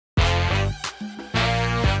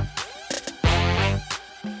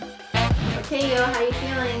Hey yo, how you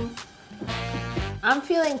feeling? I'm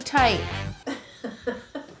feeling tight.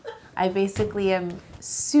 I basically am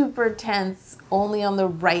super tense only on the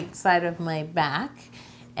right side of my back,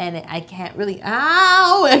 and I can't really,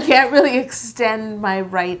 I can't really extend my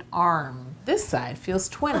right arm. This side feels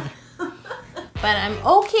 20. But I'm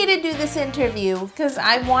okay to do this interview because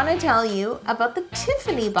I want to tell you about the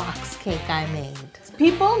Tiffany Box cake I made.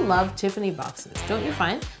 People love Tiffany boxes, don't you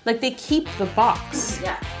find? Like they keep the box.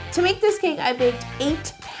 Yeah. To make this cake, I baked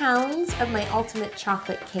 8 pounds of my ultimate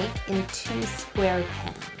chocolate cake in 2 square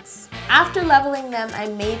pans. After leveling them, I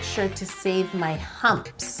made sure to save my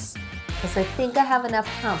humps because I think I have enough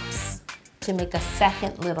humps to make a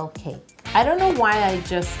second little cake. I don't know why I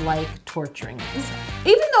just like torturing myself.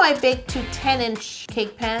 Even though I baked 2 10-inch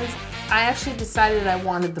cake pans, I actually decided I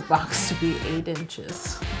wanted the box to be 8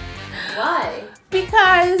 inches. Why?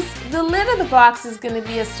 Because the lid of the box is going to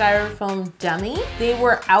be a styrofoam dummy. They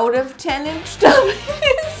were out of 10-inch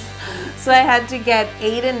dummies, so I had to get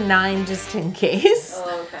 8 and 9 just in case.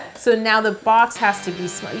 Oh, okay. So now the box has to be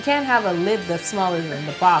small. You can't have a lid that's smaller than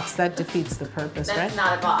the box. That defeats the purpose, right? That's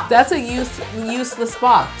not a box. That's a useless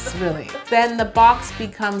box, really. Then the box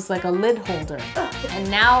becomes like a lid holder. And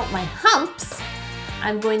now my humps,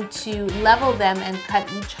 I'm going to level them and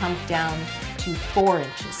cut each hump down to 4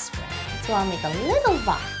 inches square. So I'll make a little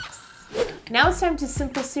box. Now it's time to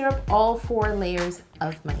simple syrup all 4 layers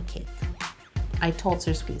of my cake. I told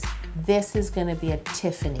Sir Squeeze, this is gonna be a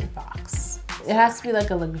Tiffany box. It has to be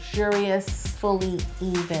like a luxurious, fully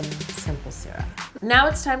even simple syrup. Now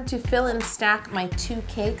it's time to fill and stack my 2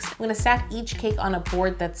 cakes. I'm gonna stack each cake on a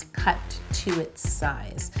board that's cut to its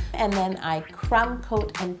size. And then I crumb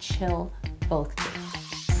coat and chill both cakes.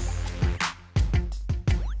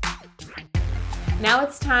 Now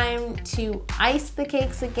it's time to ice the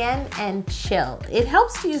cakes again and chill. It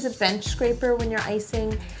helps to use a bench scraper when you're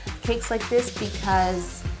icing cakes like this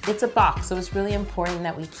because it's a box, so it's really important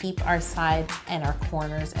that we keep our sides and our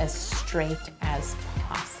corners as straight as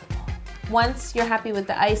possible. Once you're happy with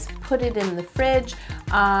the ice, put it in the fridge.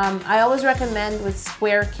 I always recommend with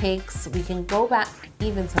square cakes, we can go back,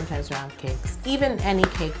 even sometimes round cakes, even any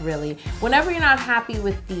cake really. Whenever you're not happy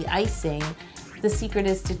with the icing, the secret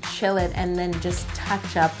is to chill it and then just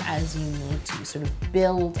touch up as you need to, sort of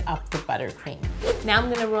build up the buttercream. Now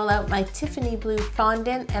I'm gonna roll out my Tiffany blue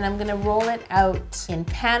fondant and I'm gonna roll it out in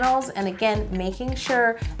panels, and again, making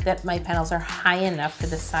sure that my panels are high enough for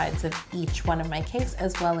the sides of each one of my cakes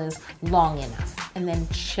as well as long enough. And then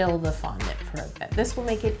chill the fondant for a bit. This will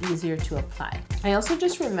make it easier to apply. I also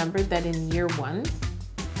just remembered that in year 1,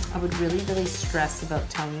 I would really stress about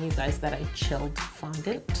telling you guys that I chilled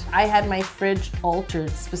fondant. I had my fridge altered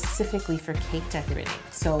specifically for cake decorating.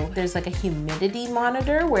 So there's like a humidity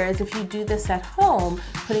monitor, whereas if you do this at home,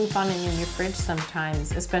 putting fondant in your fridge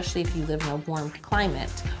sometimes, especially if you live in a warm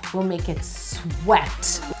climate, will make it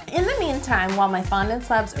sweat. In the meantime, while my fondant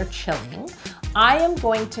slabs are chilling, I am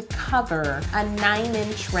going to cover a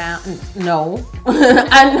 9-inch round, no, a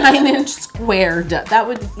 9-inch square. That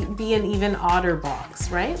would be an even odder box,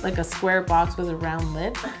 right? Like a square box with a round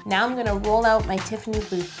lid. Now I'm gonna roll out my Tiffany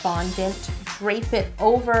blue fondant, drape it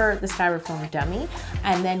over the styrofoam dummy,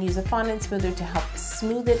 and then use a fondant smoother to help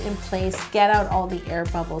smooth it in place, get out all the air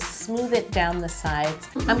bubbles, smooth it down the sides.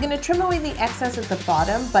 I'm gonna trim away the excess at the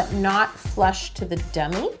bottom, but not flush to the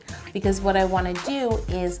dummy, because what I wanna do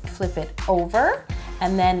is flip it over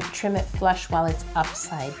and then trim it flush while it's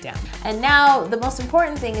upside down. And now the most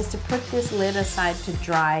important thing is to put this lid aside to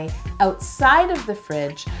dry outside of the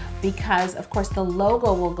fridge, because of course the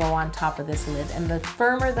logo will go on top of this lid, and the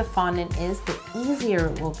firmer the fondant is, the easier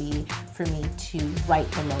it will be for me to write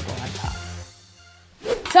the logo on top.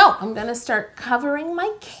 So I'm gonna start covering my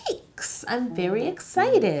cakes. I'm very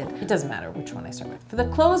excited. It doesn't matter which one I start with. For the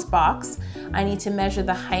closed box, I need to measure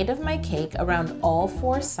the height of my cake around all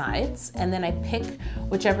 4 sides, and then I pick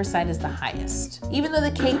whichever side is the highest. Even though the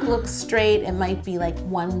cake looks straight, it might be like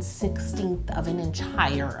 1/16 of an inch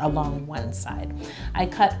higher along one side. I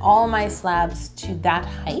cut all my slabs to that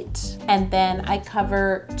height, and then I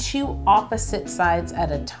cover 2 opposite sides at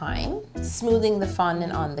a time, smoothing the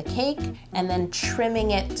fondant on the cake, and then trimming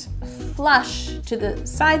it flush to the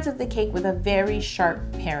sides of the cake with a very sharp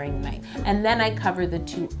paring knife. And then I cover the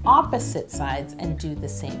 2 opposite sides and do the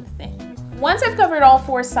same thing. Once I've covered all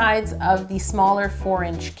 4 sides of the smaller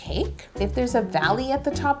 4-inch cake, if there's a valley at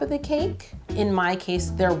the top of the cake, in my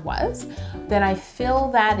case there was, then I fill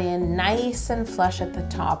that in nice and flush at the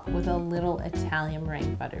top with a little Italian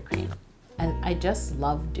Meringue Buttercream. And I just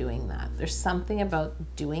love doing that. There's something about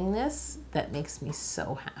doing this that makes me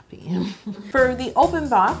so happy. For the open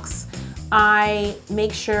box, I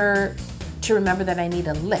make sure to remember that I need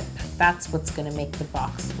a lip. that's what's gonna make the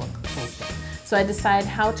box look open. So I decide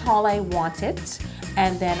how tall I want it,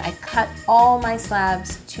 and then I cut all my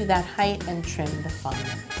slabs to that height and trim the fondant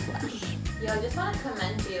flush. Yo, I just want to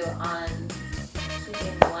commend you on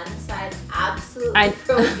keeping one side absolutely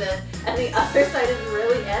frozen and the other side is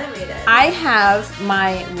really animated. I have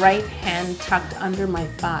my right hand tucked under my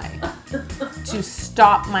thigh to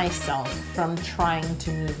stop myself from trying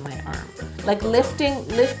to move my arm. Like lifting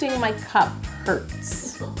my cup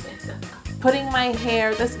hurts. Putting my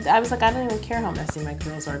hair, I was like, I don't even care how messy my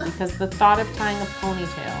curls are because the thought of tying a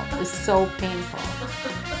ponytail is so painful.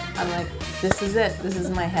 I'm like, this is it. This is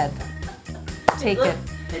my head. Take it.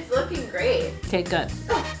 It's looking great. Okay, good.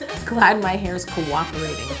 Glad my hair's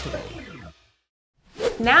cooperating today.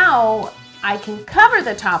 Now I can cover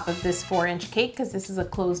the top of this 4-inch cake because this is a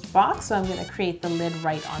closed box, so I'm going to create the lid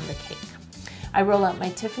right on the cake. I roll out my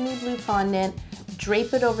Tiffany blue fondant,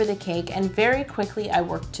 drape it over the cake, and very quickly I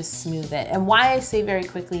work to smooth it. And why I say very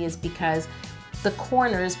quickly is because the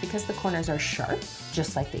corners are sharp,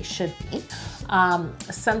 just like they should be,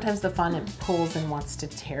 sometimes the fondant pulls and wants to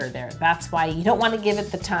tear there. That's why you don't want to give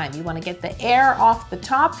it the time. You want to get the air off the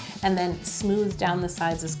top and then smooth down the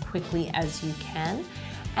sides as quickly as you can.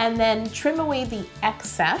 And then trim away the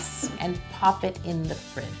excess and pop it in the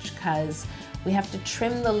fridge because we have to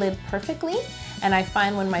trim the lid perfectly, and I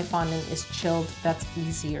find when my fondant is chilled, that's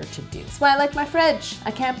easier to do. That's why I like my fridge.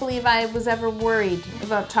 I can't believe I was ever worried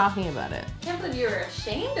about talking about it. I can't believe you were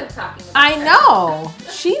ashamed of talking about it. I know.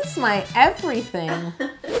 She's my everything.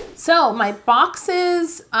 So my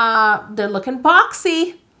boxes, they're looking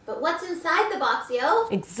boxy. But what's inside the box, yo?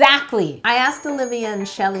 Exactly. I asked Olivia and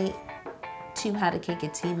Shelly, two How to Cake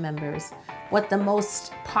It team members, what the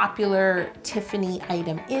most popular Tiffany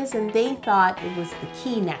item is, and they thought it was the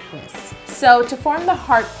key necklace. So to form the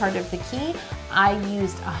heart part of the key, I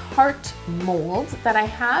used a heart mold that I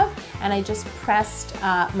have, and I just pressed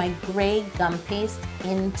my gray gum paste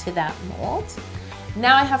into that mold.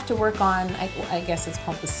 Now I have to work on, I guess it's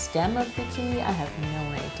called the stem of the key. I have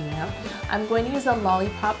no idea. I'm going to use a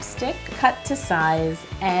lollipop stick, cut to size,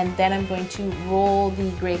 and then I'm going to roll the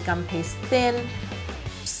gray gum paste thin,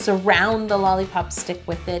 surround the lollipop stick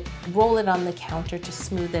with it, roll it on the counter to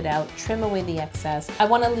smooth it out, trim away the excess. I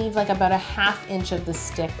want to leave like about a ½ inch of the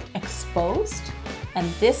stick exposed, and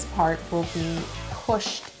this part will be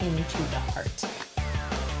pushed into the heart.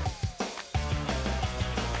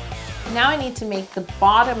 Now I need to make the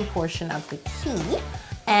bottom portion of the key,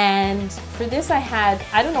 and for this I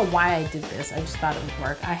don't know why I did this, I just thought it would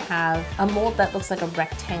work. I have a mold that looks like a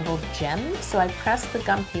rectangle gem, so I pressed the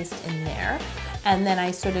gum paste in there, and then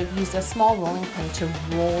I sort of used a small rolling pin to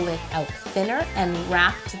roll it out thinner and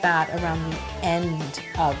wrapped that around the end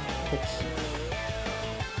of the key.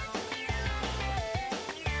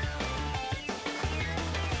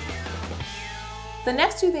 The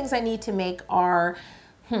next two things I need to make are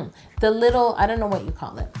the little, I don't know what you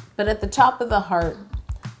call it, but at the top of the heart,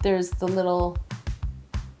 there's the little,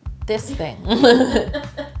 this thing,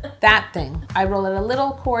 that thing. I roll out a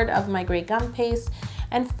little cord of my gray gum paste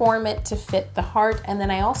and form it to fit the heart. And then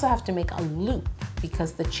I also have to make a loop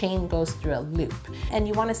because the chain goes through a loop. And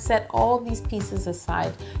you want to set all these pieces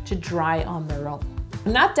aside to dry on their own.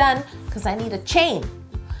 I'm not done because I need a chain.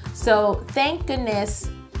 So thank goodness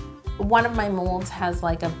one of my molds has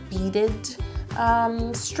like a beaded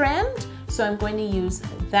strand. So I'm going to use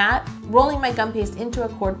that, rolling my gum paste into a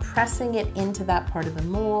cord, pressing it into that part of the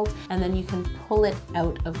mold, and then you can pull it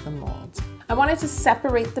out of the mold. I wanted to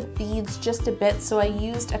separate the beads just a bit, so I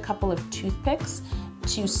used a couple of toothpicks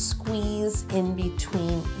to squeeze in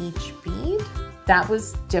between each bead. That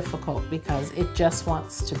was difficult because it just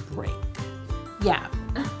wants to break. Yeah,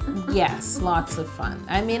 yes, lots of fun.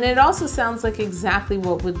 I mean, it also sounds like exactly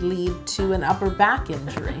what would lead to an upper back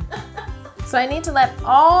injury. So I need to let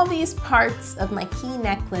all these parts of my key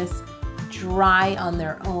necklace dry on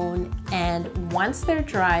their own, and once they're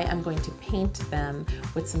dry, I'm going to paint them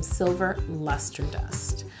with some silver luster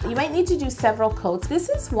dust. You might need to do several coats. This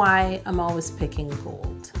is why I'm always picking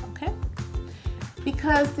gold, okay?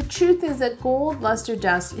 Because the truth is that gold luster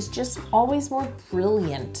dust is just always more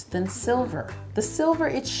brilliant than silver. The silver,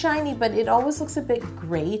 it's shiny, but it always looks a bit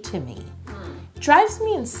gray to me. It drives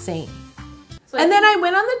me insane. And then I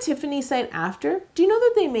went on the Tiffany site after. Do you know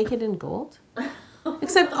that they make it in gold?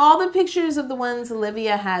 Except all the pictures of the ones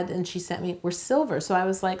Olivia had and she sent me were silver. So I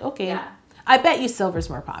was like, okay, yeah. I bet you silver's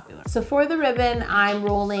more popular. So for the ribbon, I'm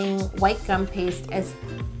rolling white gum paste as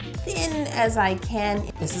thin as I can.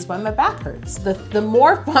 This is why my back hurts. The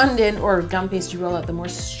more fondant or gum paste you roll out, the more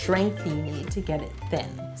strength you need to get it thin.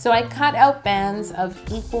 So I cut out bands of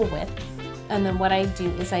equal width, and then what I do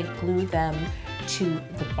is I glue them to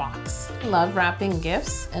the box. I love wrapping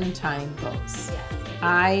gifts and tying bows. Yes.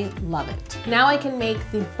 I love it. Now I can make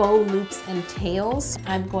the bow loops and tails.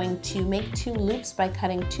 I'm going to make 2 loops by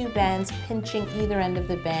cutting 2 bands, pinching either end of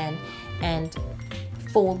the band, and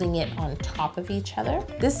folding it on top of each other.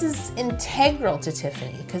 This is integral to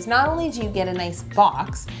Tiffany because not only do you get a nice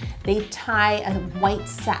box, they tie a white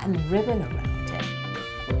satin ribbon around it.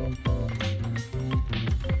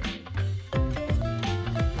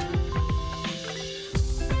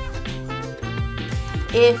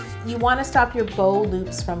 If you want to stop your bow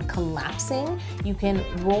loops from collapsing, you can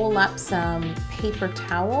roll up some paper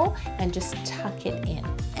towel and just tuck it in.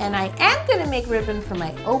 And I am going to make ribbon for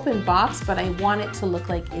my open box, but I want it to look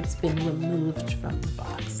like it's been removed from the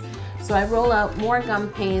box. So I roll out more gum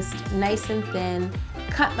paste, nice and thin,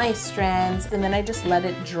 cut my strands, and then I just let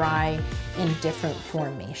it dry in different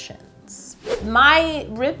formations. My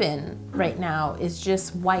ribbon right now is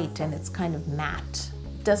just white and it's kind of matte.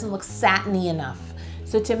 It doesn't look satiny enough.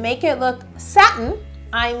 So to make it look satin,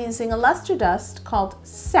 I'm using a luster dust called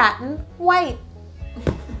Satin White.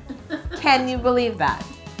 Can you believe that?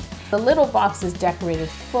 The little box is decorated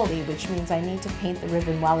fully, which means I need to paint the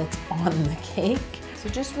ribbon while it's on the cake. So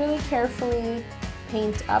just really carefully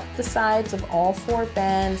paint up the sides of all 4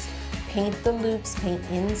 bands, paint the loops, paint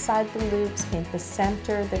inside the loops, paint the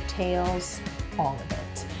center, the tails, all of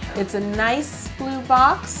it. It's a nice blue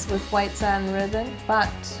box with white satin ribbon, but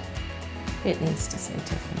it needs to say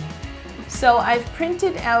Tiffany. So I've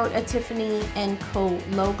printed out a Tiffany & Co.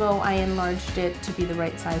 logo. I enlarged it to be the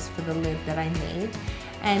right size for the lid that I made.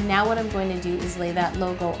 And now what I'm going to do is lay that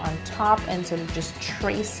logo on top and sort of just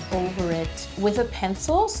trace over it with a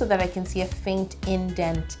pencil so that I can see a faint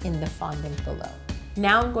indent in the fondant below.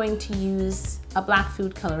 Now I'm going to use a black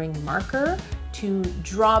food coloring marker to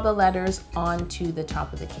draw the letters onto the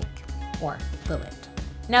top of the cake or the lid.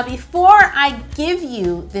 Now before I give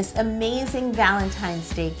you this amazing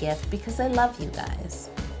Valentine's Day gift, because I love you guys,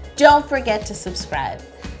 don't forget to subscribe.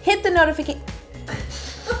 Hit the notification.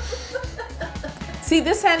 See,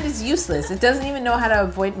 this hand is useless. It doesn't even know how to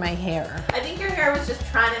avoid my hair. I think your hair was just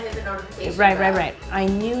trying to hit the notification. Right. I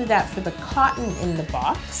knew that for the cotton in the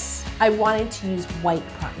box, I wanted to use white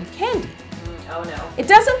cotton candy. Oh no. It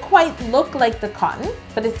doesn't quite look like the cotton,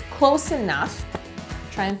 but it's close enough.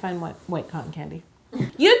 Try and find white cotton candy.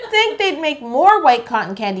 You'd think they'd make more white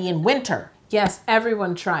cotton candy in winter. Yes,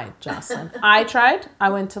 everyone tried, Jocelyn. I tried. I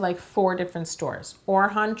went to like 4 different stores.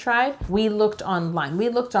 Orhan tried. We looked online. We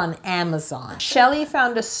looked on Amazon. Shelly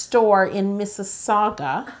found a store in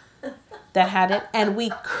Mississauga that had it, and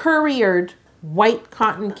we couriered white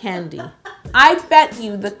cotton candy. I bet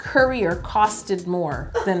you the courier costed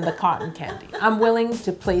more than the cotton candy. I'm willing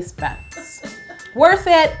to place bets. Worth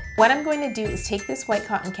it. What I'm going to do is take this white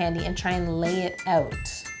cotton candy and try and lay it out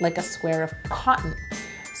like a square of cotton.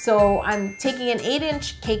 So I'm taking an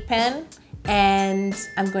 8-inch cake pan and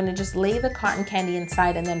I'm going to just lay the cotton candy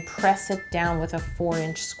inside and then press it down with a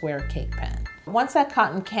 4-inch square cake pan. Once that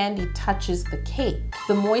cotton candy touches the cake,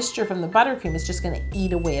 the moisture from the buttercream is just going to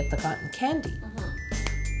eat away at the cotton candy.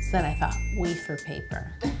 So then I thought, wafer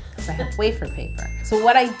paper, because I have wafer paper. So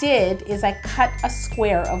what I did is I cut a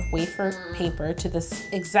square of wafer paper to this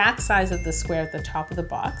exact size of the square at the top of the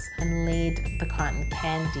box and laid the cotton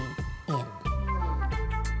candy in.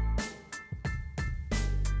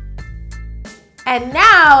 And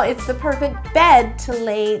now it's the perfect bed to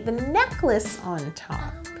lay the necklace on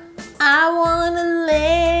top. I wanna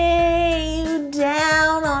lay you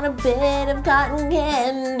down on a bed of cotton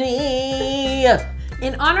candy.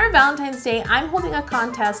 In honor of Valentine's Day, I'm holding a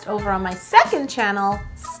contest over on my second channel,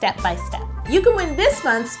 Step by Step. You can win this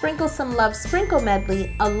month's Sprinkle Some Love Sprinkle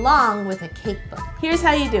Medley along with a cake book. Here's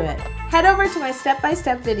how you do it. Head over to my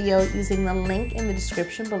step-by-step video using the link in the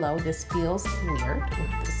description below. This feels weird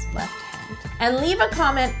with this left hand. And leave a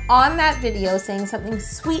comment on that video saying something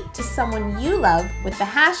sweet to someone you love with the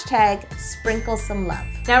hashtag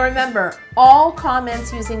 #SprinkleSomeLove. Now remember, all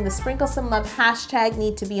comments using the Sprinkle Some Love hashtag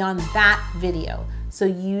need to be on that video. So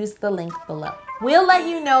use the link below. We'll let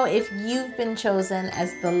you know if you've been chosen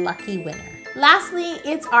as the lucky winner. Lastly,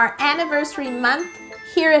 it's our anniversary month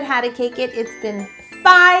here at How to Cake It. It's been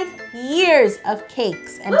 5 years of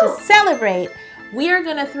cakes, and to celebrate, we are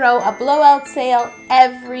gonna throw a blowout sale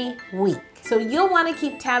every week. So you'll wanna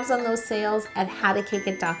keep tabs on those sales at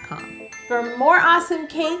howtocakeit.com. For more awesome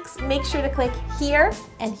cakes, make sure to click here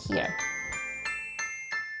and here.